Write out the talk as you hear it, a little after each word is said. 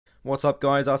What's up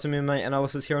guys, Artem MMA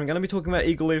Analysis here. I'm going to be talking about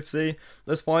Eagle FC.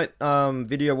 This fight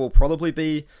video will probably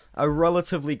be a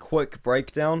relatively quick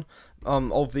breakdown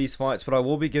of these fights, but I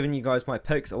will be giving you guys my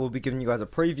picks. I will be giving you guys a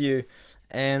preview,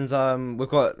 and we've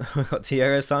got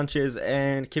Sanchez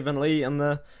and Kevin Lee in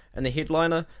the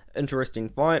headliner. Interesting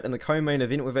fight. In the co-main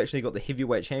event, we've actually got the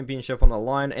heavyweight championship on the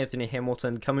line. Anthony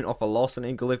Hamilton, coming off a loss in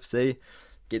Eagle FC,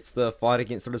 gets the fight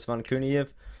against Ruslan Kuniev.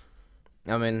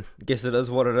 I mean, guess it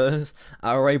is what it is.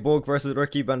 Ray Borg versus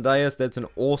Ricky Bandejas. That's an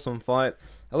awesome fight.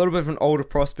 A little bit of an older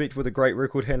prospect with a great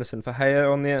record, Henderson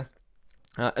Fahea on there.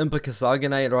 Impa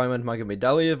Kasagane and Raymond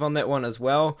Magomedaliev on that one as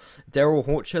well. Daryl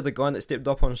Horcher, the guy that stepped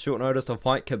up on short notice to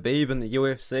fight Khabib in the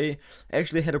UFC,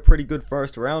 actually had a pretty good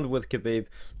first round with Khabib.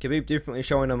 Khabib definitely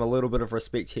showing him a little bit of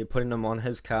respect here, putting him on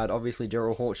his card. Obviously,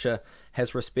 Daryl Horcher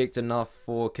has respect enough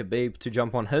for Khabib to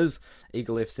jump on his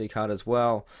Eagle FC card as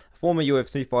well. Former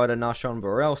UFC fighter Nashon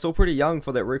Burrell, still pretty young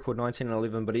for that record,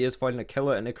 19-11, but he is fighting a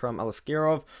killer in Ikram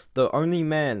Aliskerov. The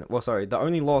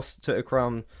only loss to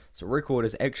Ikram's record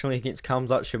is actually against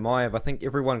Khamzat Chimaev. I think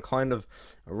everyone kind of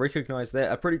recognized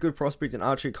that. A pretty good prospect in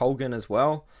Archie Colgan as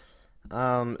well.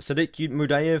 Sadiq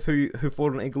Mudayev, who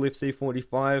fought on Eagle FC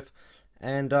 45.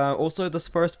 And also this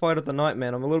first fight of the night,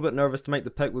 man. I'm a little bit nervous to make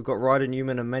the pick. We've got Ryder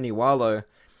Newman and Manny Wallo.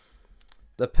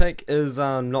 The pick is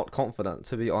not confident,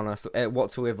 to be honest,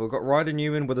 whatsoever. We've got Ryder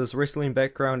Newman with his wrestling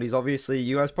background. He's obviously,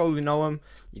 you guys probably know him.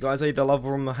 You guys either love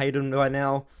him or hate him by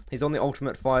now. He's on the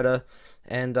Ultimate Fighter,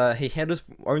 and he had his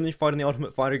only fight in the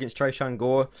Ultimate Fighter against Tresean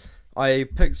Gore. I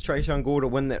picked Tresean Gore to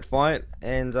win that fight,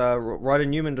 and Ryder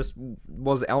Newman just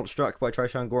was outstruck by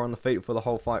Tresean Gore on the feet for the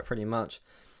whole fight, pretty much.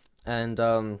 And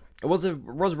it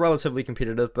was relatively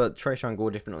competitive, but Tresean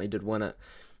Gore definitely did win it.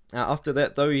 After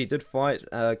that, though, he did fight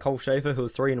Cole Schaefer, who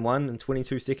was 3-1 in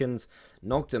 22 seconds,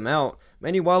 knocked him out.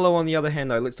 Manny Wallo, on the other hand,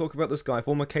 though, let's talk about this guy.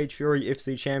 Former Cage Fury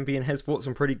FC champion, has fought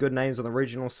some pretty good names on the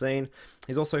regional scene.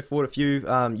 He's also fought a few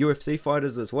UFC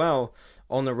fighters as well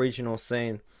on the regional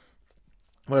scene.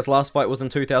 Well, his last fight was in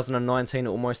 2019,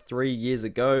 almost 3 years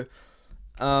ago.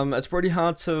 It's pretty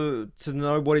hard to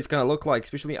know what he's going to look like,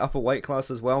 especially upper weight class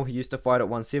as well. He used to fight at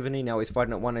 170, now he's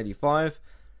fighting at 185.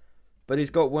 But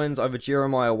he's got wins over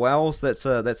Jeremiah Wells. That's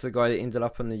the guy that ended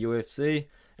up in the UFC,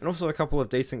 and also a couple of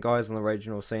decent guys on the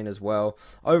regional scene as well.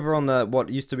 Over on the what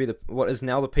is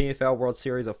now the PFL World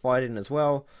Series of Fighting as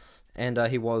well, and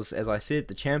he was, as I said,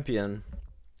 the champion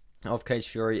of Cage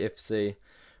Fury FC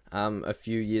a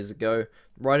few years ago.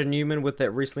 Ryder Newman with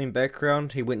that wrestling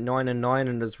background, he went 9-9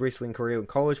 in his wrestling career in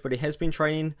college, but he has been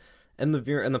training in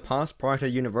the past, prior to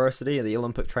university at the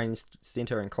Olympic Training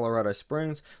Center in Colorado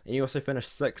Springs, and he also finished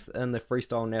 6th in the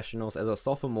Freestyle Nationals as a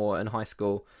sophomore in high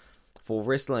school for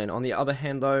wrestling. On the other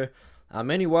hand, though,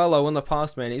 Manny Wallo in the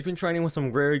past, man, he's been training with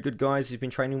some very good guys. He's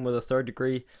been training with a 3rd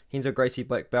degree Renzo Gracie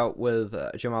black belt with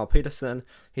Jamal Peterson.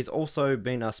 He's also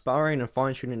been sparring and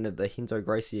fine-tuning at the Renzo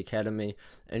Gracie Academy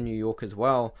in New York as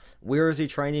well. Where is he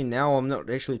training now? I'm not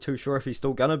actually too sure if he's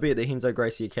still going to be at the Renzo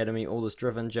Gracie Academy or this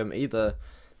Driven Gym either,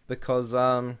 because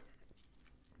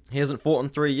he hasn't fought in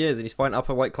 3 years, and he's fighting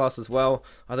upper weight class as well.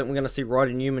 I think we're going to see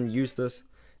Ryder Newman use this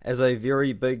as a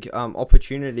very big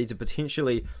opportunity to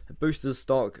potentially boost his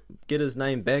stock, get his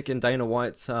name back in Dana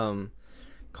White's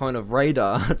kind of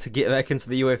radar to get back into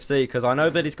the UFC, because I know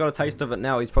that he's got a taste of it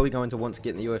now. He's probably going to want to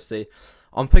get in the UFC.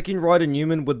 I'm picking Ryder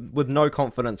Newman with no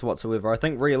confidence whatsoever. I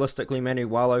think realistically Manny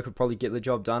Wallo could probably get the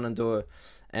job done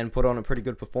and put on a pretty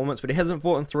good performance, but he hasn't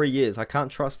fought in 3 years. I can't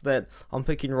trust that. I'm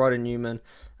picking Ryder Newman.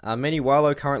 Manny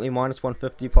Wallo currently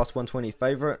 -150, +120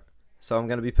 favorite, so I'm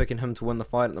going to be picking him to win the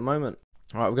fight at the moment.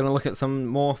 Alright, we're going to look at some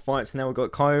more fights now. We've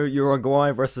got Caio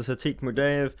Uruguay versus Sadiq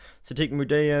Mudayev. Sadiq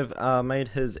Mudayev made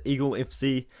his Eagle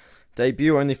FC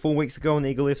debut only 4 weeks ago in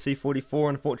Eagle FC 44.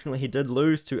 Unfortunately, he did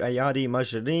lose to Ayadi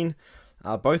Majidin.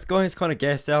 Both guys kind of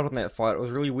gassed out on that fight. It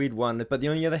was a really weird one. But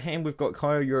on the other hand, we've got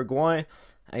Caio Uruguay,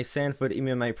 a Sanford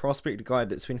MMA prospect, guy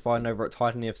that's been fighting over at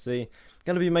Titan FC.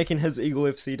 Going to be making his Eagle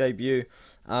FC debut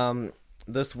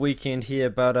this weekend here,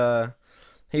 but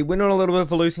he went on a little bit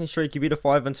of a losing streak. He beat a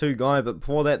 5-2 guy, but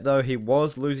before that, though, he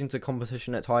was losing to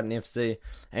competition at Titan FC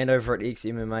and over at X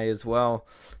MMA as well.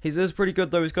 He is pretty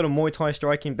good, though. He's got a Muay Thai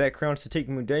striking background. Sadiq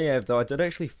Mudayev, though, I did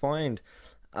actually find,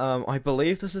 I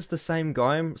believe this is the same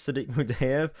guy, Sadiq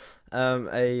Mudayev,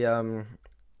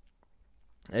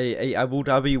 a Abu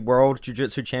Dhabi World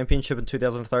Jiu-Jitsu Championship in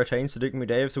 2013, Sadiq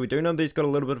Mudayev. So we do know that he's got a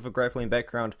little bit of a grappling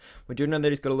background. We do know that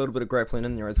he's got a little bit of grappling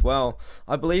in there as well.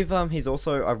 I believe he's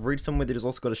also, I've read somewhere that he's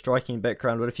also got a striking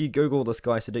background, but if you Google this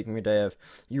guy, Sadiq Mudayev,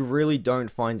 you really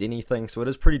don't find anything, so it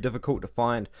is pretty difficult to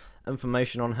find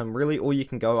information on him. Really, all you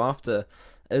can go after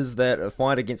is that a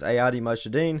fight against Ayadi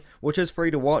Mojahedin, which is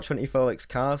free to watch on FLX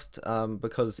Cast,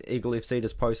 because Eagle FC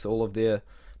just posts all of their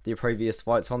previous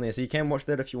fights on there, so you can watch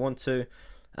that if you want to.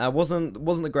 Wasn't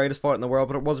the greatest fight in the world,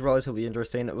 but it was relatively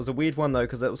interesting. It was a weird one though,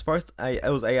 because it was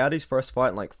Ayadi's first fight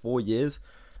in like 4 years.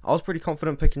 I was pretty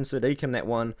confident picking Sadiq in that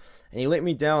one, and he let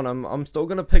me down. I'm still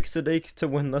gonna pick Sadiq to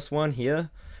win this one here.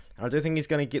 I do think he's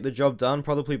going to get the job done,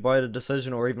 probably by a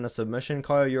decision or even a submission.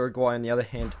 Caio Uruguay, on the other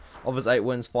hand, of his 8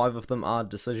 wins, 5 of them are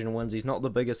decision wins. He's not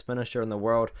the biggest finisher in the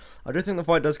world. I do think the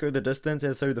fight does go the distance,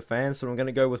 as do the fans, so I'm going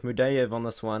to go with Mudayev on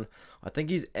this one. I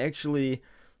think he's actually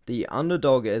the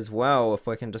underdog as well, if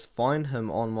I can just find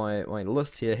him on my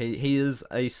list here. He is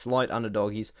a slight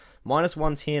underdog. He's minus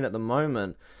 110 at the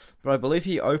moment, but I believe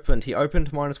he opened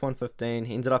minus 115.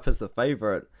 He ended up as the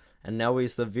favourite. And now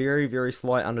he's the very, very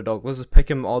slight underdog. Let's just pick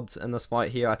him odds in this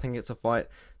fight here. I think it's a fight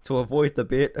to avoid the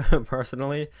bet,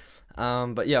 personally.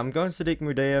 But yeah, I'm going Sadiq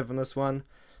Mudayev in this one.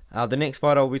 The next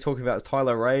fight I'll be talking about is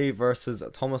Tyler Ray versus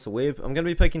Thomas Webb. I'm going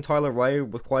to be picking Tyler Ray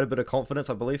with quite a bit of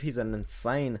confidence. I believe he's an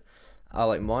insane,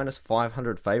 like minus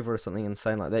 500 favourite or something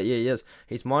insane like that. Yeah, he is.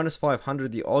 He's minus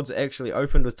 500. The odds actually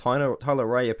opened with Tyler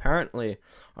Ray apparently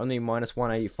only minus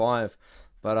 185.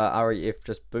 But REF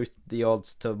just boosted the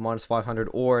odds to minus 500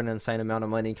 or an insane amount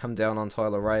of money come down on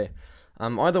Tyler Ray.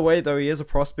 Either way, though, he is a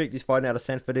prospect. He's fighting out of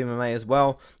Sanford MMA as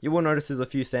well. You will notice there's a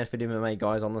few Sanford MMA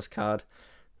guys on this card.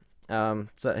 So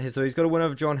he's got a win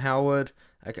over John Howard,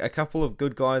 a couple of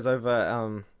good guys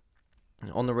over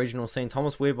on the regional scene.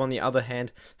 Thomas Webb, on the other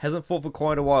hand, hasn't fought for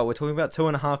quite a while. We're talking about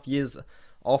 2.5 years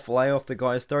off layoff. The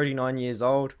guy is 39 years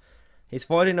old. He's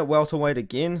fighting at welterweight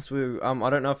again, so I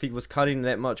don't know if he was cutting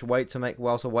that much weight to make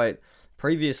welterweight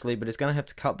previously, but he's going to have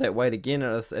to cut that weight again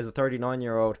as a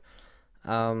 39-year-old.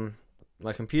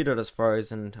 My computer just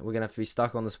froze, and we're going to have to be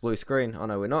stuck on this blue screen. Oh,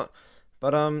 no, we're not.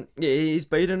 But, yeah, he's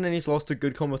beaten and he's lost to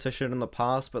good competition in the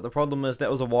past, but the problem is that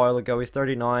was a while ago. He's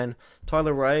 39.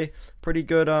 Tyler Ray, pretty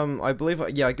good, I believe,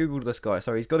 yeah, I googled this guy,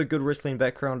 so he's got a good wrestling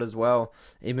background as well,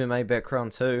 MMA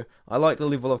background too. I like the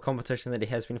level of competition that he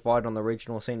has been fighting on the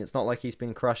regional scene. It's not like he's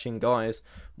been crushing guys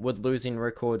with losing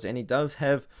records, and he does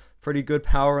have pretty good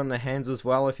power in the hands as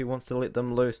well if he wants to let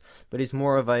them loose, but he's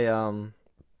more of a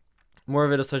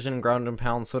decision ground and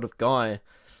pound sort of guy.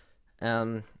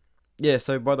 Yeah,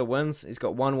 so by the wins, he's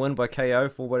got 1 win by KO,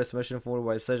 4-way submission,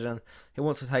 4-way decision. He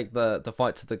wants to take the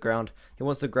fight to the ground. He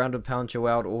wants to ground and pound you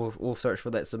out or search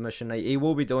for that submission. He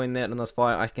will be doing that in this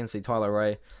fight. I can see Tyler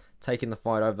Ray taking the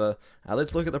fight over.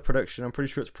 Let's look at the prediction. I'm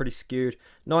pretty sure it's pretty skewed.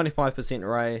 95%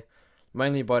 Ray,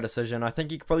 mainly by decision. I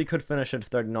think he probably could finish it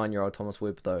 39-year-old Thomas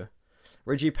Webb, though.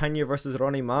 Reggie Pena versus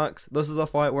Ronnie Marks. This is a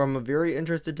fight where I'm very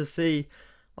interested to see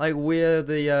like where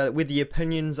the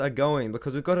opinions are going,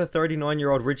 because we've got a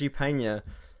 39-year-old Reggie Pena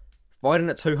fighting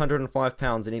at 205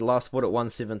 pounds and he last fought at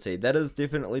 170. That is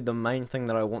definitely the main thing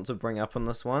that I want to bring up in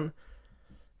this one.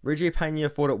 Reggie Pena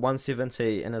fought at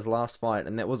 170 in his last fight,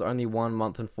 and that was only 1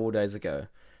 month and 4 days ago.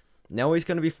 Now he's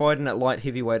going to be fighting at light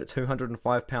heavyweight at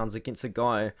 205 pounds against a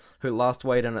guy who last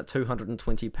weighed in at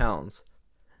 220 pounds.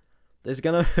 There's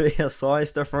going to be a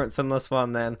size difference in this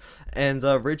one then, and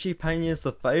Reggie Pena is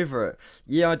the favourite.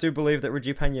 Yeah, I do believe that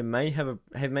Reggie Pena may have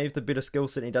the better skill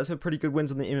set, and he does have pretty good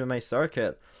wins on the MMA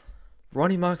circuit.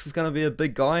 Ronnie Marks is going to be a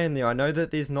big guy in there. I know that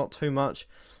there's not too much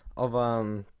of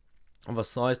a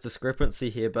size discrepancy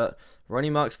here, but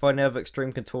Ronnie Marks fighting out of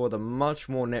Extreme Couture, the much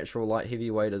more natural light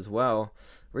heavyweight as well.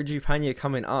 Reggie Pena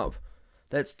coming up.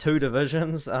 That's 2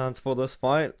 divisions for this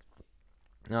fight.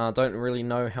 I don't really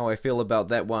know how I feel about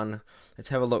that one. Let's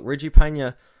have a look. Reggie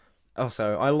Pena. Oh,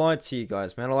 so I lied to you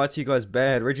guys, man. I lied to you guys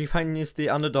bad. Reggie Pena is the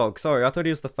underdog. Sorry, I thought he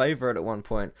was the favourite at one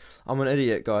point. I'm an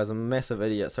idiot, guys. I'm a massive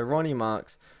idiot. So Ronnie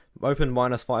Marks opened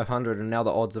minus 500, and now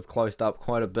the odds have closed up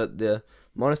quite a bit there.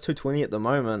 Minus 220 at the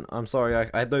moment. I'm sorry,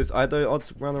 I had those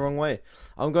odds run the wrong way.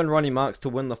 I'm going Ronnie Marks to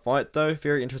win the fight, though.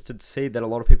 Very interested to see that a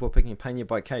lot of people are picking Pena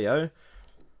by KO.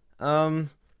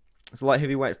 It's a light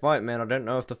heavyweight fight, man. I don't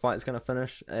know if the fight's going to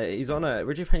finish.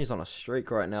 Reggie Pena's on a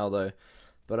streak right now, though.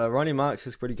 But Ronnie Marks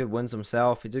has pretty good wins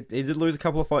himself. He did lose a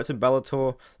couple of fights in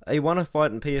Bellator. He won a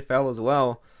fight in PFL as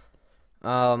well.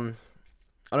 I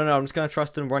don't know. I'm just going to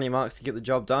trust in Ronnie Marks to get the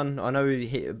job done. I know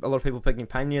a lot of people picking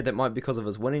Pena. That might be because of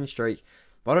his winning streak.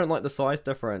 But I don't like the size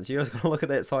difference. You guys got to look at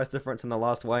that size difference in the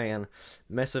last weigh-in.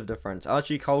 Massive difference.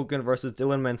 Archie Colgan versus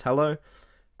Dylan Mantello.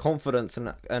 Confidence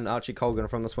in Archie Colgan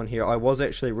from this one here. I was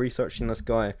actually researching this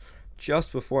guy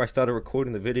just before I started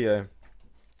recording the video.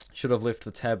 Should have left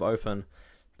the tab open.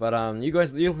 But you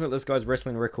look at this guy's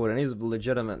wrestling record, and he's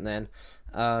legitimate, man.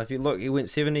 If you look, he went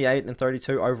 78 and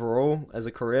 32 overall as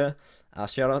a career.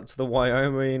 Shout out to the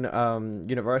Wyoming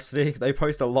University. They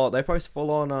post a lot. They post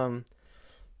full on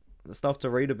stuff to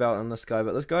read about in this guy,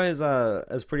 but this guy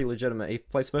is pretty legitimate. He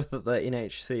placed fifth at the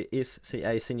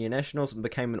NHCSCA Senior Nationals and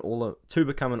became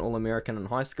become an All-American in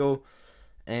high school,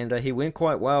 and he went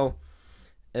quite well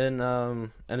in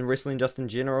wrestling just in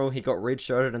general. He got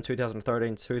redshirted in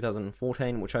 2013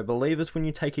 2014, which I believe is when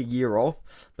you take a year off,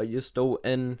 but you're still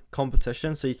in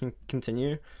competition, so you can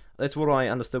continue. That's what I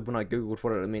understood when I googled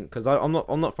what it meant, because I'm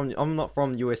not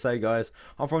from USA, guys.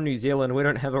 I'm from New Zealand. We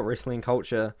don't have a wrestling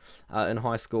culture in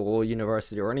high school or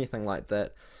university or anything like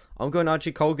that. I'm going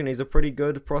Archie Colgan. He's a pretty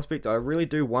good prospect. I really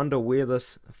do wonder where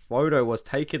this photo was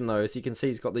taken, though. As you can see,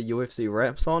 he's got the UFC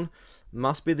wraps on.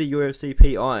 Must be the UFC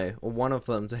PI or one of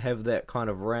them to have that kind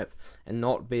of wrap and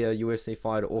not be a UFC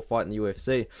fighter or fight in the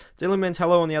UFC. Dylan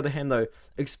Mantello, on the other hand, though,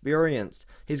 experienced.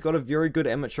 He's got a very good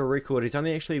amateur record. He's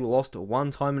only actually lost one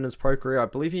time in his pro career. I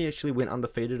believe he actually went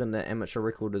undefeated in that amateur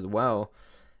record as well.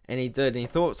 And he did. And he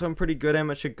thought some pretty good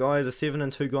amateur guys, a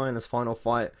 7-2 guy in his final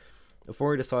fight,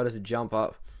 before he decided to jump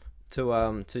up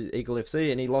to Eagle FC,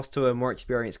 and he lost to a more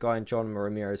experienced guy in John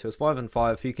Ramirez, who was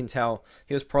 5-5. You can tell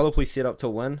he was probably set up to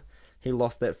win. He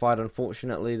lost that fight,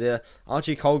 unfortunately, there.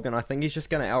 Archie Colgan, I think he's just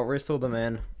going to out-wrestle the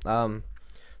man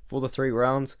for the 3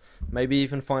 rounds. Maybe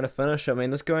even find a finish. I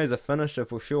mean, this guy is a finisher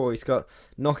for sure. He's got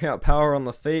knockout power on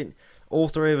the feet. All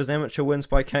 3 of his amateur wins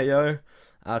by KO.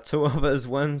 2 of his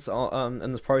wins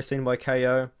in the pro scene by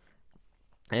KO.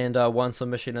 And 1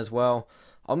 submission as well.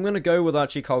 I'm going to go with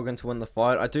Archie Colgan to win the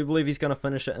fight. I do believe he's going to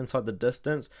finish it inside the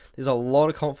distance. There's a lot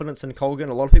of confidence in Colgan.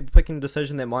 A lot of people picking a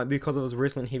decision that might be because of his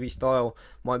wrestling heavy style.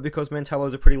 Might be because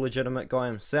Mantello's a pretty legitimate guy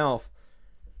himself.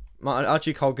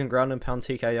 Archie Colgan, ground and pound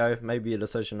TKO, maybe a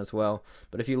decision as well.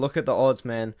 But if you look at the odds,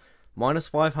 man, minus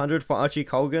 500 for Archie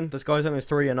Colgan. This guy's only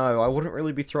 3-0. I wouldn't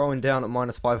really be throwing down at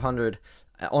minus 500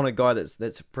 on a guy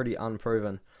that's pretty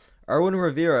unproven. Owen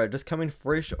Rivera, just coming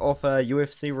fresh off a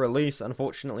UFC release,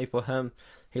 unfortunately for him.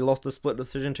 He lost a split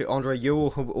decision to Andre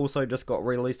Ewell, who also just got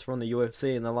released from the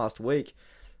UFC in the last week,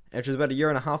 which was about a year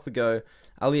and a half ago.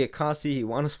 Ali Akasi, he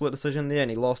won a split decision there,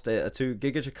 and he lost it to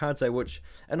Giga Chikadze, which,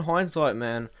 in hindsight,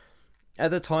 man,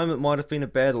 at the time it might have been a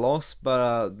bad loss,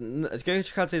 but Giga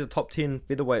Chikadze is a top 10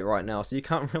 featherweight right now, so you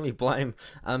can't really blame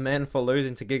a man for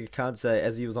losing to Giga Chikadze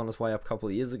as he was on his way up a couple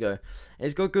of years ago. And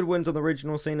he's got good wins on the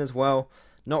regional scene as well.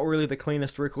 Not really the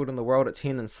cleanest record in the world at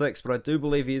 10-6, but I do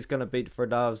believe he is going to beat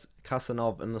Fredavs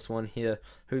Kasanov in this one here,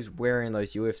 who's wearing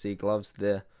those UFC gloves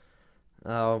there.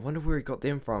 I wonder where he got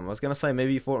them from. I was going to say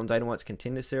maybe he fought on Dana White's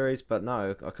Contender Series, but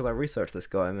no, because I researched this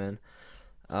guy, man.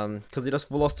 Because he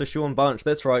just lost to Sean Bunch.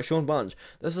 That's right, Sean Bunch.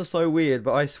 This is so weird,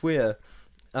 but I swear,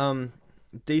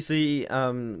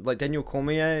 DC, like Daniel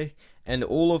Cormier, and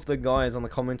all of the guys on the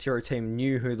commentary team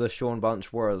knew who this Sean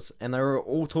Bunch was, and they were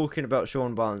all talking about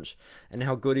Sean Bunch and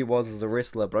how good he was as a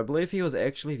wrestler, but I believe he was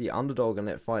actually the underdog in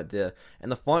that fight there,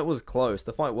 and the fight was close.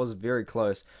 The fight was very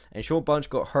close, and Sean Bunch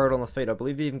got hurt on the feet. I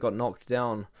believe he even got knocked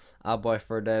down by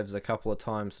Fredavs a couple of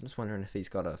times. I'm just wondering if he's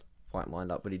got a fight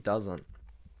lined up, but he doesn't.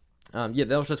 Yeah,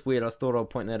 that was just weird. I thought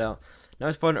I'd point that out. Now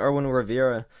he's fighting Erwin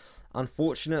Rivera.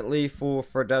 Unfortunately for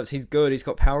Fredavs, he's good. He's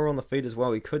got power on the feet as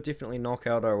well. He could definitely knock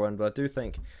out Erwin, but I do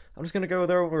think I'm just going to go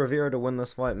with Erwin Rivera to win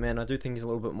this fight, man. I do think he's a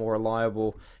little bit more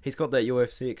reliable. He's got that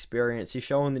UFC experience. He's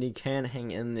showing that he can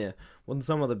hang in there with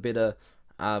some of the better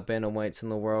bantamweights in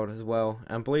the world as well.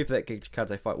 And I believe that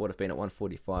Giga fight would have been at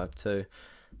 145 too.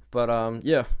 But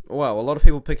yeah, wow, a lot of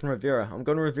people picking Rivera. I'm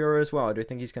going to Rivera as well. I do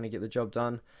think he's going to get the job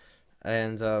done.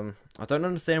 And I don't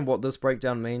understand what this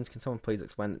breakdown means. Can someone please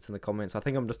explain it in the comments? I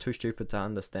think I'm just too stupid to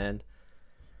understand.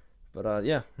 But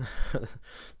yeah,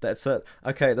 that's it.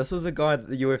 Okay, this is a guy that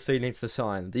the UFC needs to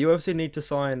sign. The UFC need to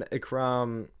sign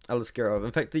Ikram Aliskerov.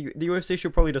 In fact, the UFC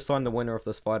should probably just sign the winner of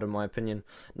this fight, in my opinion.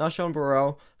 Nashan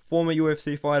Burrell, former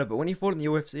UFC fighter, but when he fought in the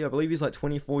UFC, I believe he's like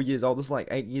 24 years old. This is like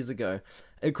 8 years ago.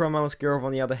 Ikram Aliskerov,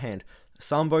 on the other hand,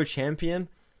 Sambo champion.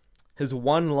 His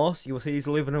one loss, you'll see he's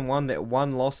 11-1. That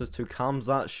one loss is to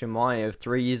Khamzat Chimaev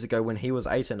 3 years ago when he was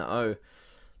 8-0.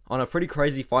 On a pretty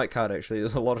crazy fight card, actually.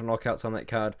 There's a lot of knockouts on that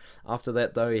card. After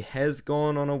that, though, he has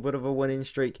gone on a bit of a winning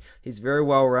streak. He's very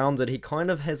well-rounded. He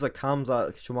kind of has a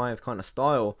Khamzat Chimaev kind of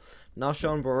style.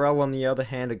 Nashan Burrell, on the other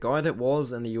hand, a guy that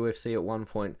was in the UFC at one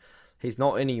point. He's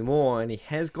not anymore, and he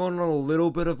has gone on a little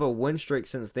bit of a win streak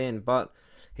since then, but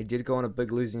he did go on a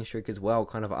big losing streak as well,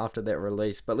 kind of after that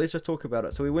release. But let's just talk about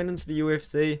it. So he went into the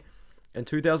UFC in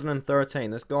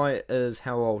 2013. This guy is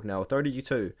how old now?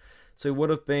 32. So he would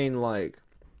have been like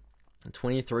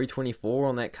 23, 24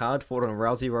 on that card. Fought on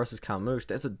Rousey versus Carmouche.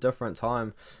 That's a different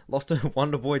time. Lost to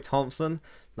Wonderboy Thompson.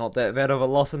 Not that bad of a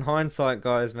loss in hindsight,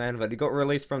 guys, man. But he got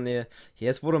released from there. He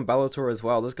has fought on Bellator as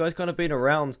well. This guy's kind of been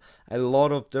around a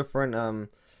lot of different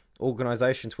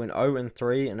organizations. Went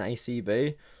 0-3 in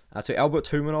ACB. to Albert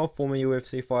Tumanov, former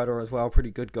UFC fighter as well,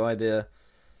 pretty good guy there.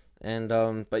 And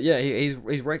but yeah, he's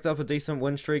racked up a decent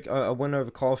win streak, a win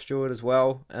over Kyle Stewart as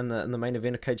well, and in the main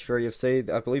event of Cage Fury UFC.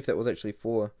 I believe that was actually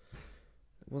for,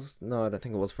 no, I don't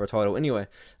think it was for a title. Anyway,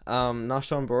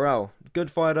 Nashan Burrell, good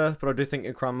fighter, but I do think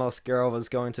Ikram Maskarov is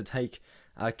going to take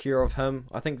care of him.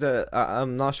 I think that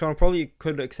Nashan probably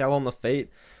could excel on the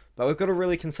feet, but we've got to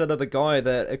really consider the guy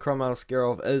that Ikram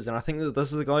Maskarov is, and I think that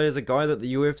this is a guy that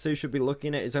the UFC should be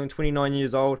looking at. He's only 29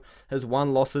 years old, has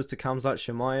 1 losses to Khamzat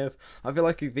Chimaev. I feel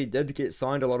like if he did get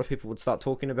signed, a lot of people would start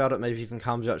talking about it. Maybe even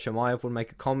Khamzat Chimaev would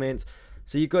make a comment.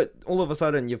 So you got, all of a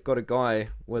sudden, you've got a guy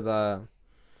with name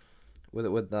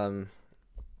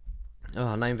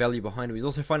value behind him. He's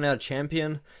also fighting out a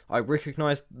champion. I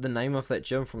recognized the name of that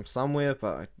gym from somewhere,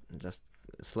 but it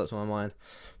slipped my mind.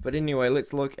 But anyway,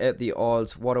 let's look at the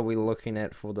odds. What are we looking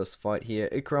at for this fight here?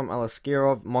 Ikram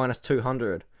Alaskerov minus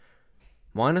 200.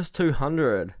 Minus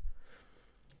 200.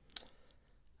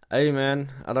 Hey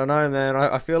man, I don't know man.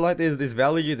 I feel like there's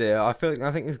value there. I think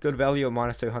there's good value at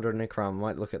minus 200 in Ikram.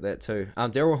 Might look at that too.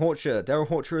 Daryl Horcher. Daryl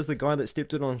Horcher is the guy that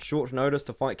stepped in on short notice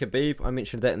to fight Khabib. I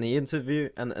mentioned that in the interview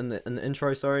and in the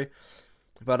intro, sorry.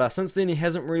 But since then he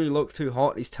hasn't really looked too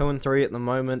hot. He's 2-3 at the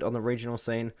moment on the regional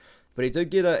scene. But he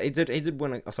did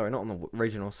win a, sorry, not on the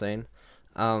regional scene.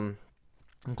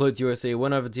 Includes UFC,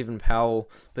 win over Devin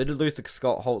Powell, but he did lose to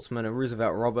Scott Holtzman and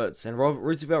Roosevelt Roberts, and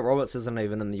Roosevelt Roberts isn't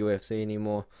even in the UFC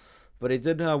anymore. But he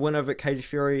did win over Cage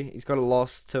Fury. He's got a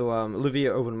loss to Olivier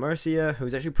Aubin-Mercier,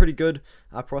 who's actually pretty good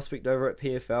prospect over at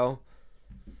PFL.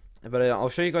 But I'll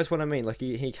show you guys what I mean. Like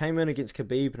he came in against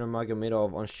Khabib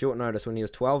Nurmagomedov on short notice when he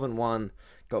was 12-1,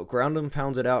 got ground and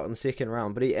pounded out in the second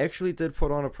round. But he actually did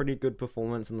put on a pretty good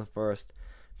performance in the first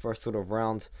sort of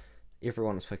round.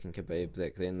 Everyone was picking Khabib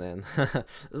back then.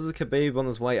 This is Khabib on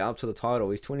his way up to the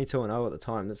title. He's 22-0 at the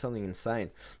time. That's something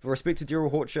insane. But respect to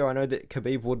Daryl Horcher, I know that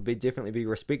Khabib would definitely be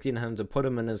respecting him to put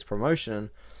him in his promotion.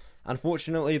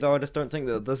 Unfortunately, though, I just don't think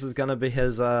that this is going to be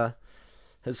his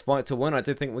fight to win. I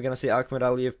do think we're going to see Akhmed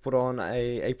Aliyev put on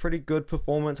a pretty good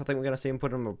performance. I think we're going to see him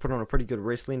put on a pretty good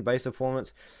wrestling-based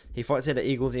performance. He fights at the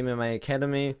Eagles MMA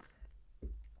Academy.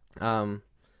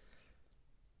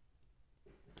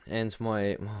 And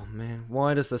oh man,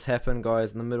 why does this happen,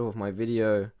 guys? In the middle of my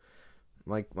video,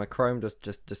 my Chrome just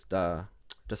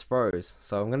froze.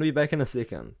 So I'm gonna be back in a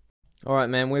second. All right,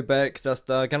 man, we're back. Just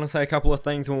gonna say a couple of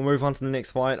things, and we'll move on to the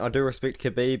next fight. I do respect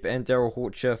Khabib and Daryl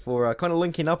Horcher for kind of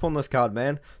linking up on this card,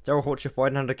 man. Daryl Horcher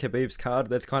fighting under Khabib's card.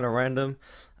 That's kind of random.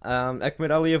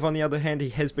 Akhmed Aliyev, on the other hand, he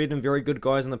has beaten very good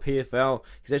guys in the PFL.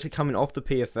 He's actually coming off the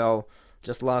PFL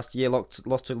just last year.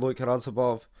 Lost to Luke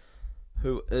Razabov,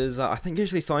 who is, I think,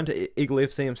 actually signed to Eagle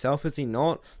FC himself, is he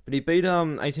not? But he beat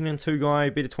 18-2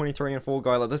 guy, beat a 23-4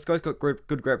 guy. Like, this guy's got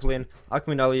good grappling.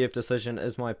 Akhmed Aliyev decision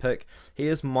is my pick. He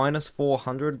is minus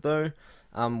 400 though,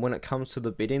 when it comes to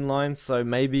the betting line, so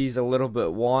maybe he's a little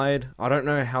bit wide. I don't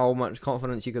know how much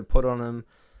confidence you could put on him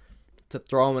to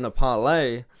throw him in a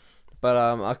parlay, but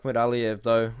Akhmed Aliyev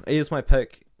though, he is my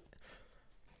pick.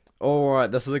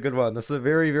 Alright, this is a good one. This is a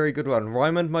very, very good one.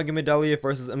 Raymond Magomedaliev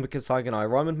versus Imbika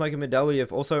Saganai. Raymond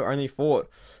Magomedaliev also only fought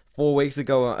 4 weeks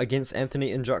ago against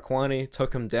Anthony Njokwani.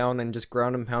 Took him down and just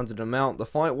ground and pounded him out. The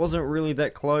fight wasn't really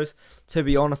that close. To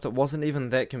be honest, it wasn't even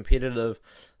that competitive.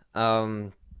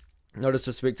 No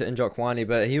disrespect to Njokwani,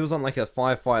 but he was on like a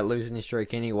 5-fight losing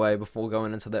streak anyway before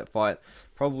going into that fight.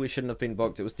 Probably shouldn't have been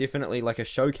booked. It was definitely like a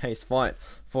showcase fight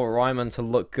for Ryman to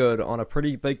look good on a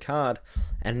pretty big card.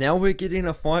 And now we're getting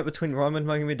a fight between Raymond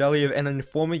Magomedaliev and a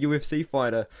former UFC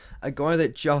fighter. A guy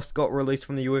that just got released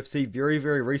from the UFC very,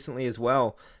 very recently as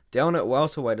well. Down at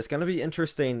welterweight. It's going to be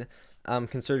interesting.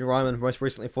 Considering Ryman most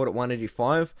recently fought at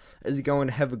 185, is he going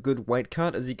to have a good weight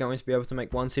cut? Is he going to be able to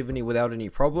make 170 without any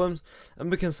problems?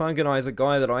 And Imbika Saganai is a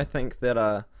guy that I think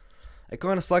that it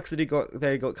kind of sucks that he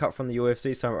got cut from the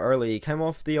UFC so early. He came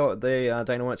off the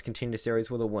Dana White's Contender Series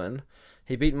with a win.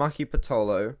 He beat Maki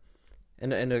Pitolo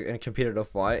in a competitive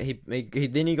fight.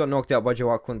 Then he got knocked out by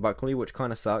Joaquin Buckley, which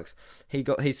kind of sucks. He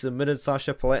submitted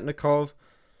Sasha Palatnikov.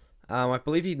 I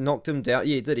believe he knocked him down.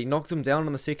 Yeah, he did. He knocked him down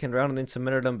in the second round and then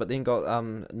submitted him, but then got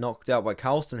knocked out by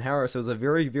Carlston Harris. It was a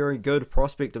very, very good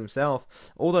prospect himself.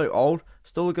 Although old,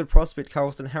 still a good prospect,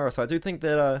 Carlston Harris. I do think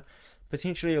that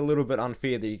potentially a little bit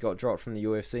unfair that he got dropped from the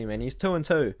UFC, man. He's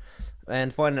 2-2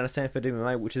 and fighting out of Sanford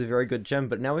MMA, which is a very good gym,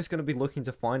 but now he's going to be looking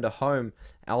to find a home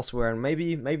elsewhere, and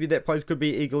maybe that place could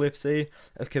be Eagle FC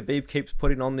if Khabib keeps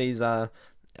putting on these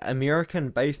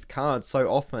American-based cards so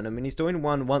often. I mean, he's doing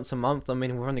one once a month. I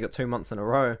mean, we've only got 2 months in a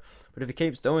row, but if he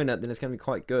keeps doing it, then it's going to be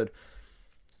quite good.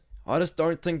 I just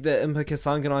don't think that Impa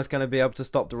Kasanganay is going to be able to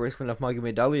stop the wrestling of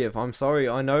Magomedaliev. I'm sorry,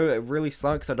 I know it really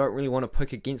sucks. I don't really want to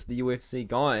pick against the UFC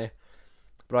guy,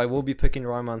 but I will be picking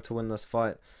Ryman to win this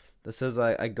fight. This is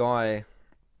a guy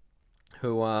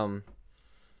who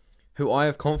I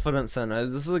have confidence in.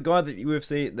 This is a guy that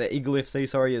Eagle FC,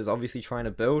 sorry, is obviously trying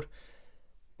to build.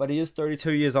 But he is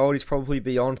 32 years old. He's probably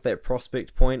beyond that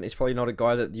prospect point. He's probably not a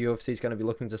guy that the UFC is going to be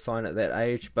looking to sign at that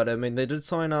age. But I mean, they did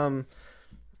sign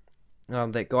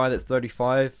that guy that's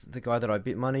 35, the guy that I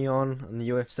bet money on in the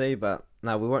UFC. But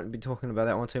no, we won't be talking about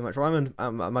that one too much. Ryman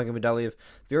Magomedaliev,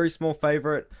 very small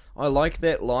favorite. I like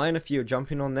that line. If you're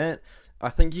jumping on that, I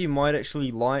think you might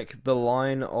actually like the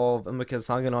line of Impa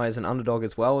Kasanganay as an underdog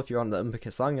as well if you're on the Impa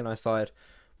Kasanganay side.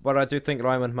 But I do think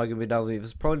Ryman Magomedaliev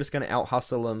is probably just going to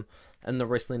out-hustle him in the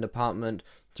wrestling department,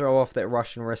 throw off that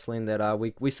Russian wrestling that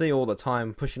we see all the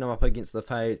time, pushing him up against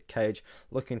the cage,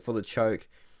 looking for the choke.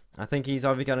 I think he's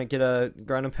either going to get a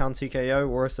ground and pound TKO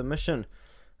or a submission.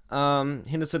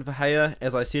 Henderson Verheyen,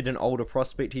 as I said, an older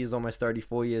prospect. He is almost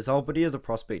 34 years old, but he is a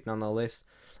prospect nonetheless,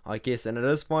 I guess. And it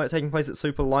is taking place at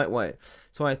super lightweight.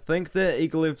 So I think that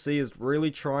Eagle FC is really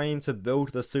trying to build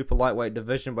the super lightweight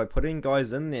division by putting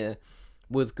guys in there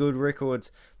with good records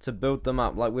to build them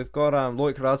up. Like we've got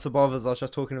Loic Radzhabov, as I was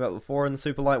just talking about before, in the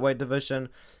super lightweight division.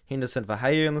 Henderson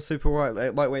Verheyen in the super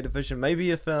lightweight division. Maybe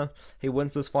if he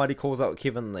wins this fight, he calls out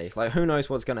Kevin Lee. Like who knows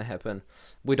what's going to happen?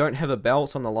 We don't have a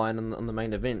belt on the line in the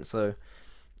main event, so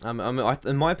in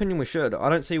my opinion, we should. I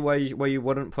don't see why you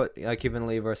wouldn't put Kevin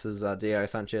Lee versus Diego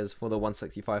Sanchez for the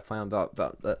 165-pound belt.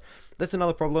 But that's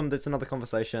another problem. That's another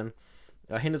conversation.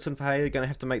 Henderson Verheyen going to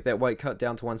have to make that weight cut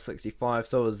down to 165.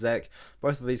 So is Zach.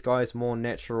 Both of these guys more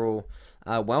natural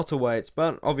welterweights,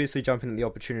 but obviously jumping at the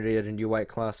opportunity at a new weight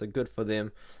class are good for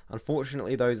them.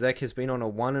 Unfortunately, though, Zach has been on a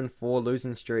 1-4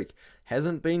 losing streak.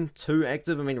 Hasn't been too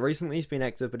active. I mean, recently he's been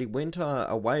active, but he went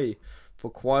away for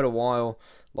quite a while.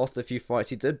 Lost a few fights.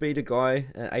 He did beat a guy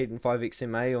at 8-5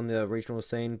 XMA on the regional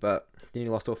scene, but then he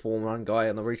lost to a 4-1 guy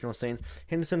on the regional scene.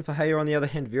 Henderson Verheyen, on the other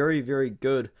hand, very, very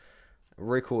good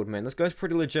record, man. This guy's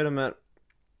pretty legitimate,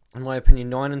 in my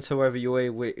opinion. 9-2 over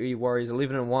UE Warriors,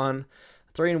 11-1,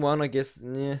 3-1, I guess.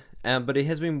 Yeah, but he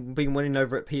has been winning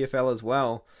over at PFL as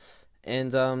well,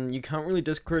 and you can't really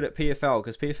discredit PFL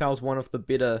because PFL is one of the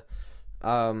better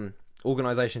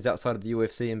organizations outside of the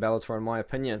UFC and Bellator, in my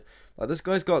opinion. Like this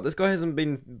guy hasn't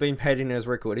been padding his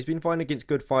record. He's been fighting against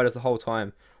good fighters the whole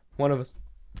time. One of his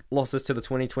losses to the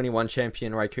 2021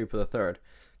 champion Ray Cooper III.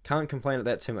 Can't complain at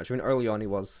that too much. I mean, early on he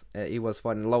was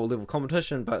fighting lower level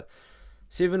competition, but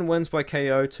 7 wins by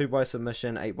KO, 2 by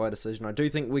submission, 8 by decision. I do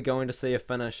think we're going to see a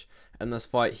finish in this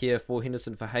fight here for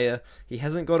Henderson Verheyen. He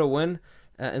hasn't got a win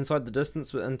inside the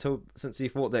distance since he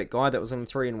fought that guy that was in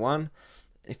 3-1.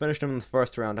 He finished him in the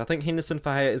first round. I think Henderson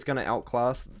Verheyen is going to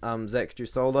outclass Zach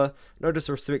Jusola. No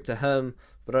disrespect to him,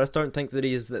 but I just don't think that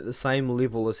he is at the same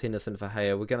level as Henderson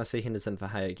Verheyen. We're going to see Henderson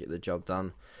Verheyen get the job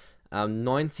done.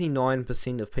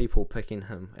 99% of people picking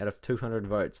him out of 200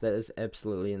 votes. That is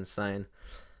absolutely insane.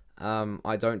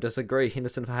 I don't disagree.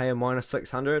 Henderson Verheyen minus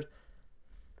 600.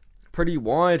 Pretty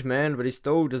wide, man, but he's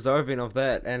still deserving of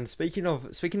that. And speaking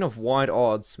of wide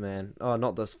odds, man. Oh,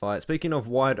 not this fight. Speaking of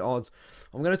wide odds,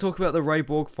 I'm going to talk about the Ray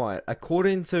Borg fight.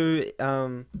 According to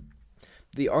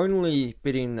the only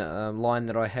betting line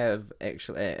that I have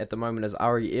actually at the moment is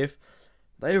REF.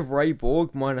 They have Ray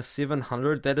Borg minus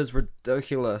 700. That is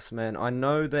ridiculous, man. I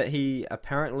know that he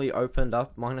apparently opened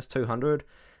up minus 200.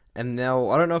 And now,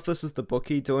 I don't know if this is the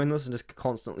bookie doing this and just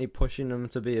constantly pushing him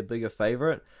to be a bigger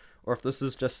favorite. Or if this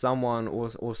is just someone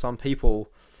or some people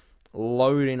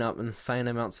loading up insane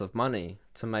amounts of money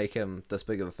to make him this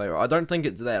big of a favorite. I don't think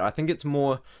it's that. I think it's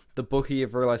more the bookie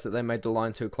have realized that they made the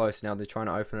line too close. Now they're trying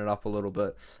to open it up a little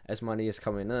bit as money is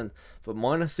coming in. But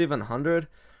minus 700...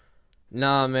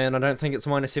 Nah, man, I don't think it's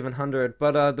minus 700.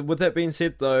 But with that being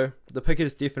said, though, the pick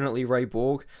is definitely Ray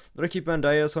Borg. Ricky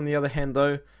Banderas, on the other hand,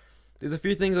 though, there's a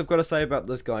few things I've got to say about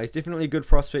this guy. He's definitely a good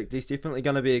prospect. He's definitely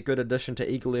going to be a good addition to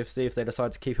Eagle FC if they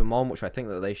decide to keep him on, which I think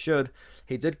that they should.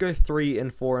 He did go 3-4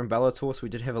 in Bellator, so we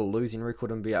did have a losing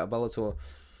record in Bellator.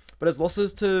 But his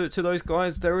losses to those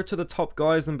guys, they were to the top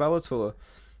guys in Bellator.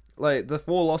 Like, the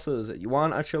 4 losses,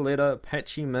 Juan Archuleta,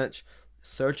 Patchy Mitch,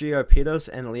 Sergio Pettis,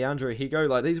 and Leandro Higo,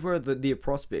 like these were the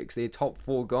prospects, their top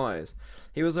 4 guys.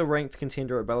 He was a ranked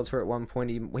contender at Bellator at one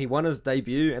point. He won his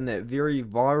debut in that very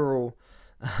viral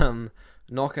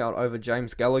knockout over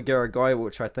James Gallagher, a guy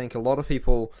which I think a lot of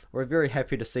people were very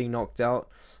happy to see knocked out.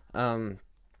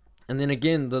 And then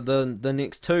again, the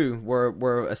next 2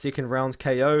 were a second round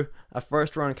KO, a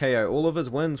first round KO. All of his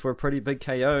wins were pretty big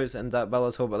KOs in that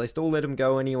Bellator, but they still let him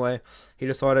go anyway. He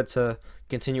decided to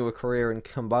continue a career in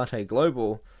Combate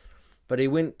Global. But he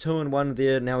went 2-1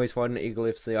 there. Now he's fighting Eagle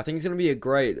FC. I think he's going to be a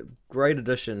great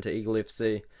addition to Eagle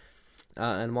FC,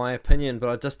 in my opinion. But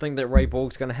I just think that Ray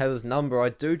Borg's going to have his number. I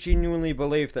do genuinely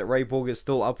believe that Ray Borg is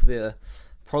still up there,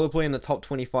 probably in the top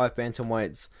 25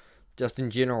 bantamweights, just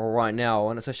in general right now.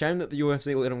 And it's a shame that the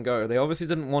UFC let him go. They obviously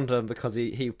didn't want him because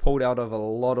he pulled out of a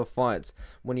lot of fights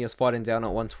when he was fighting down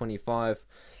at 125.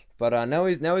 But now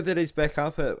that he's back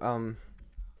up at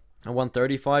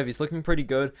 135, he's looking pretty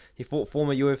good. He fought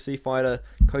former UFC fighter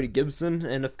Cody Gibson,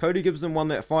 and if Cody Gibson won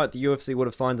that fight, the UFC would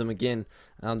have signed him again.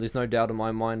 There's no doubt in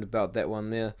my mind about that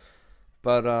one there.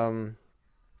 But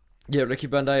yeah, Ricky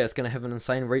Bandeira is going to have an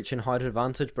insane reach and height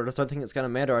advantage, but I just don't think it's going to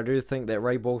matter. I do think that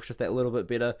Ray Borg's just that little bit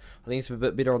better. I think he's a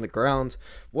bit better on the ground.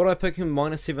 Would I pick him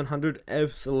 -700?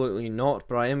 Absolutely not,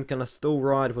 but I am going to still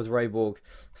ride with Ray Borg,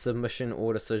 submission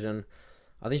or decision.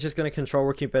 I think he's just going to control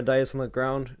Ricky Bandeira on the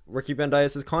ground. Ricky Bandeira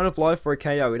is kind of live for a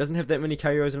KO. He doesn't have that many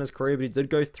KOs in his career, but he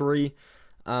did go 3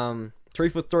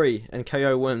 for 3 and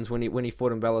KO wins when he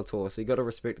fought in Bellator, so you got to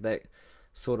respect that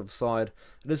sort of side.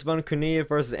 Rizvan Kuniev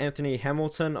versus Anthony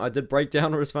Hamilton. I did break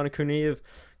down Rizvan Kuniev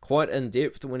quite in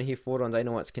depth when he fought on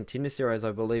Dana White's Contender Series,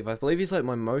 I believe. I believe he's like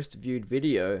my most viewed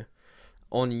video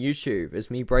on YouTube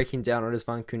is me breaking down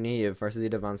Rizvan Kuniev versus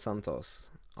Edevan Santos.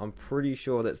 I'm pretty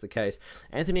sure that's the case.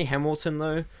 Anthony Hamilton,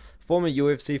 though, former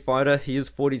UFC fighter. He is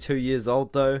 42 years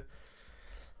old, though.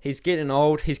 He's getting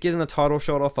old. He's getting a title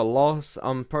shot off a loss.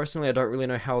 Personally, I don't really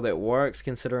know how that works,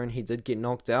 considering he did get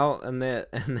knocked out in that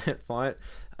fight.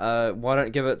 Why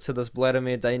don't give it to this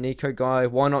Vladimir Daynico guy?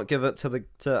 Why not give it to the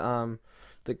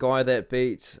guy that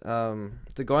beat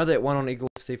the guy that won on Eagle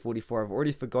FC 44? I've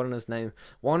already forgotten his name.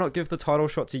 Why not give the title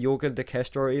shot to Yorga De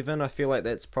Castro? Even I feel like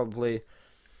that's probably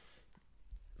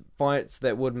fights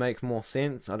that would make more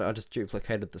sense. I just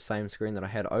duplicated the same screen that I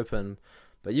had open,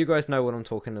 but you guys know what I'm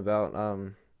talking about.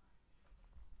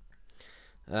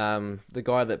 The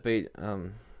guy that beat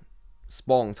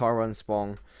Tyrone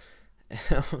Spong.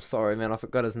 I'm sorry, man, I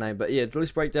forgot his name. But yeah,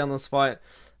 let's break down this fight.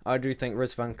 I do think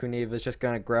Rizvan Kuniev is just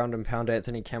going to ground and pound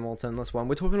Anthony Hamilton this one.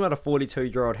 We're talking about a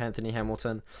 42-year-old Anthony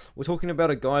Hamilton. We're talking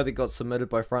about a guy that got submitted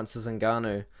by Francis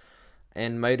Ngannou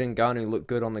and made Ngannou look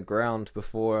good on the ground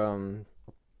before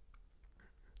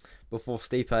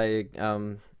Stipe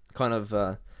kind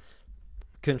of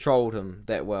controlled him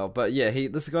that well. But yeah,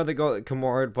 this is a guy that got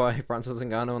Kimura'd by Francis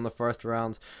Ngannou in the first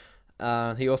round.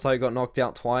 He also got knocked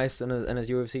out twice in his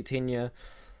UFC tenure.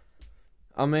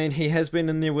 I mean, he has been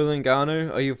in there with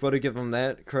Ngannou. You've got to give him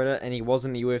that credit, and he was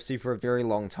in the UFC for a very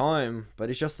long time. But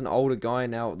he's just an older guy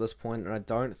now at this point, and I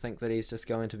don't think that he's just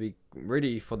going to be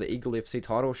ready for the Eagle FC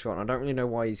title shot. And I don't really know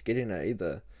why he's getting it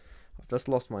either. I've just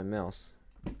lost my mouse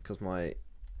because my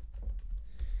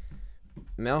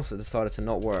mouse decided to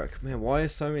not work. Man, why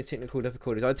is so many technical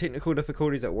difficulties? I had technical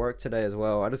difficulties at work today as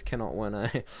well. I just cannot win,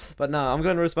 eh? But nah, I'm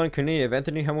going to respond Kuniev.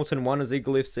 Anthony Hamilton lost his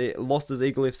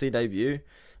Eagle FC debut.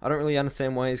 I don't really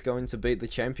understand why he's going to beat the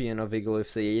champion of Eagle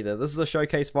FC either. This is a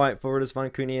showcase fight for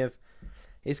Rizvan Kuniev.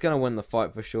 He's going to win the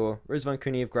fight for sure. Rizvan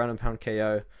Kuniev, ground and pound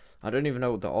KO. I don't even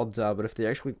know what the odds are, but if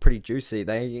they're actually pretty juicy, he's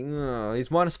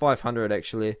 -500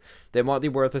 actually. That might be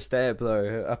worth a stab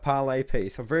though, a parlay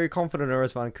piece. I'm very confident in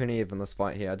Rizvan Kuniev in this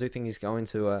fight here. I do think he's going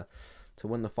to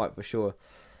win the fight for sure.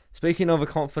 Speaking of a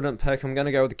confident pick, I'm going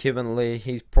to go with Kevin Lee.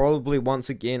 He's probably once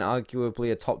again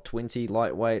arguably a top 20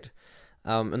 lightweight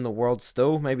in the world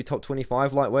still, maybe top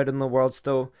 25 lightweight in the world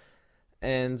still,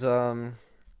 and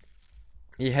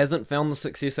he hasn't found the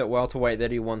success at welterweight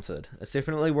that he wanted. It's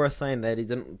definitely worth saying that. He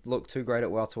didn't look too great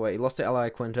at welterweight. He lost to Ally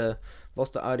Quinta,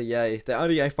 lost to RDA. The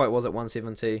RDA fight was at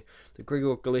 170. The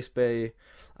Gregor Gillespie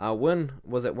win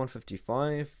was at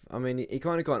 155. I mean, he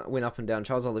kind of went up and down.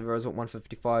 Charles Oliveira was at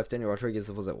 155. Daniel Rodriguez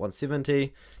was at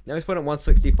 170. Now he's put at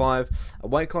 165. A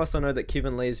weight class I know that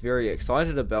Kevin Lee is very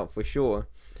excited about for sure,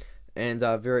 and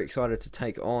very excited to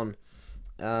take on.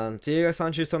 Diego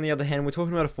Sanchez, on the other hand, we're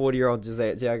talking about a 40-year-old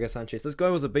Diego Sanchez. This guy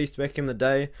was a beast back in the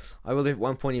day. I believe at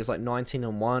one point he was like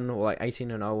 19-1 or like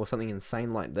 18-0 or something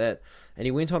insane like that. And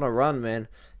he went on a run, man.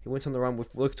 He went on the run.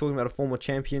 We're talking about a former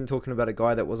champion, talking about a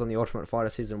guy that was on the Ultimate Fighter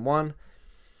Season 1.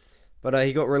 But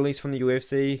he got released from the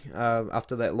UFC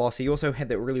after that loss. He also had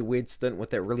that really weird stint with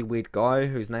that really weird guy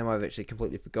whose name I've actually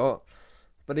completely forgot.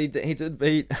 But he did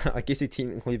beat, I guess he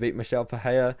technically beat Michel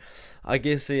Pereira. I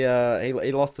guess he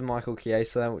lost to Michael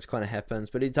Chiesa, which kind of happens.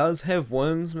 But he does have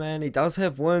wins, man. He does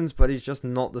have wins, but he's just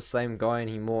not the same guy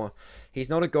anymore. He's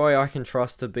not a guy I can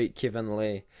trust to beat Kevin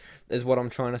Lee, is what I'm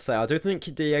trying to say. I do think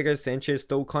Diego Sanchez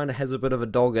still kind of has a bit of a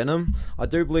dog in him. I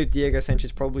do believe Diego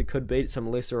Sanchez probably could beat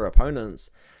some lesser opponents.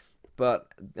 But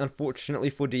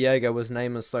unfortunately for Diego, his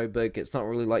name is so big, it's not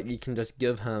really like you can just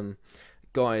give him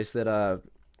guys that are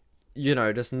you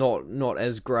know, just not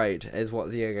as great as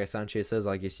what Diego Sanchez is,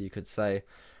 I guess you could say.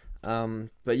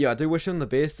 But yeah, I do wish him the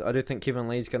best. I do think Kevin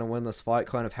Lee's going to win this fight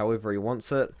kind of however he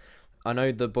wants it. I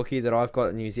know the bookie that I've got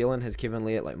in New Zealand has Kevin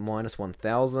Lee at like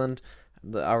 -1,000.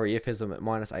 The REF has him at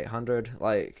 -800.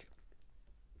 Like,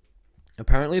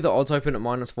 apparently the odds open at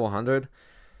 -400.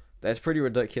 That's pretty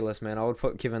ridiculous, man. I would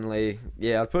put Kevin Lee.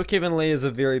 Yeah, I'd put Kevin Lee as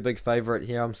a very big favorite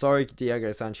here. I'm sorry,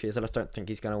 Diego Sanchez. I just don't think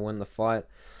he's going to win the fight.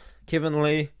 Kevin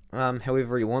Lee,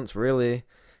 however he wants, really.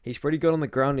 He's pretty good on the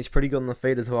ground. He's pretty good on the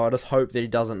feet as well. I just hope that he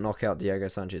doesn't knock out Diego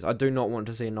Sanchez. I do not want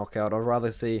to see a knockout. I'd rather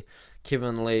see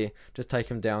Kevin Lee just take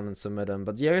him down and submit him.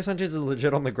 But Diego Sanchez is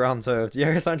legit on the ground too. If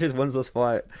Diego Sanchez wins this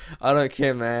fight, I don't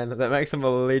care, man. That makes him a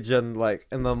legend, like,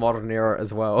 in the modern era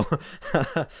as well.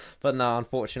 But no,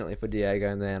 unfortunately for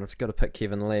Diego, man, I've just got to pick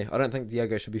Kevin Lee. I don't think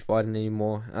Diego should be fighting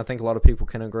anymore. I think a lot of people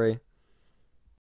can agree.